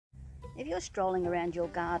if you're strolling around your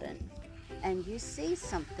garden and you see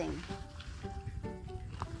something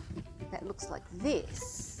that looks like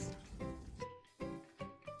this,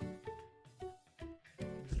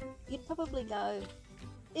 you'd probably go,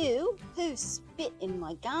 ew, who spit in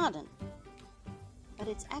my garden? But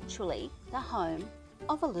it's actually the home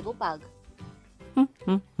of a little bug.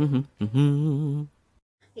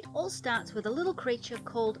 It all starts with a little creature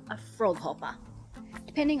called a froghopper.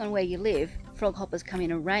 Depending on where you live, froghoppers come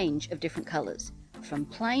in a range of different colours, from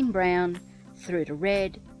plain brown through to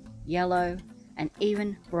red, yellow, and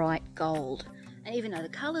even bright gold. And even though the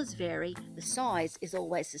colours vary, the size is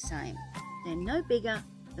always the same. They're no bigger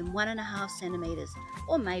than 1.5 centimetres,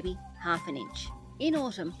 or maybe ½ an inch. In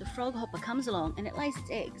autumn, the froghopper comes along and it lays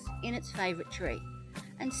its eggs in its favourite tree.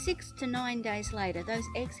 And 6 to 9 days later, those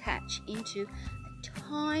eggs hatch into a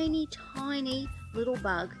tiny, tiny little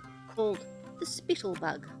bug called the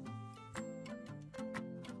spittlebug.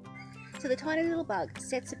 So the tiny little bug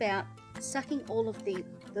sets about sucking all of the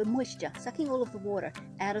moisture, sucking all of the water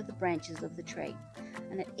out of the branches of the tree.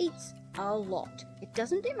 And it eats a lot. It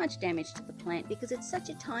doesn't do much damage to the plant because it's such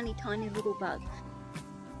a tiny, tiny little bug.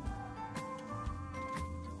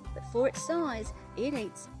 But for its size, it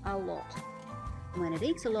eats a lot. And when it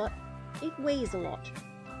eats a lot, it wees a lot.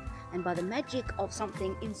 And by the magic of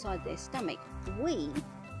something inside their stomach, the wee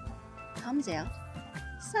comes out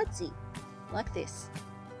sudsy, like this.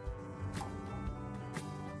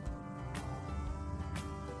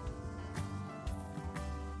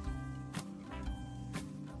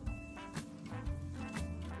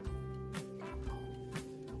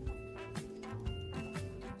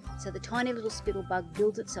 So the tiny little spittlebug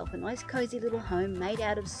builds itself a nice cozy little home made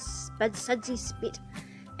out of sudsy spit,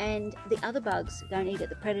 and the other bugs don't eat it.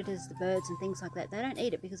 The predators, the birds and things like that, they don't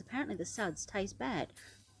eat it because apparently the suds taste bad.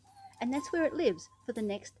 And that's where it lives for the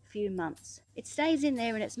next few months. It stays in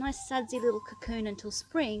there in its nice sudsy little cocoon until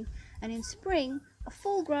spring, and in spring a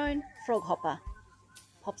full-grown froghopper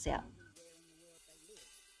pops out.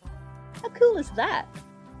 How cool is that?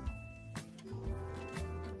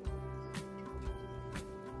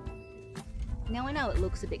 Now I know it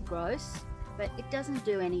looks a bit gross, but it doesn't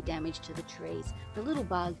do any damage to the trees. The little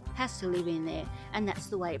bug has to live in there, and that's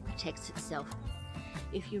the way it protects itself.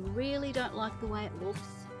 If you really don't like the way it looks,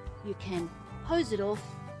 you can hose it off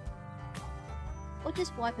or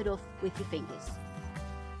just wipe it off with your fingers.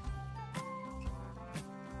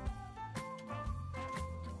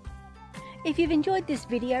 If you've enjoyed this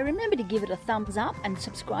video, remember to give it a thumbs up and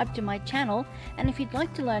subscribe to my channel. And if you'd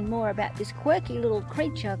like to learn more about this quirky little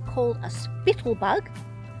creature called a spittlebug,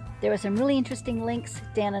 there are some really interesting links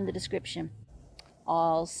down in the description.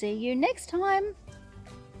 I'll see you next time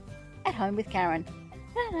at Home with Karen.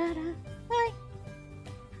 Bye.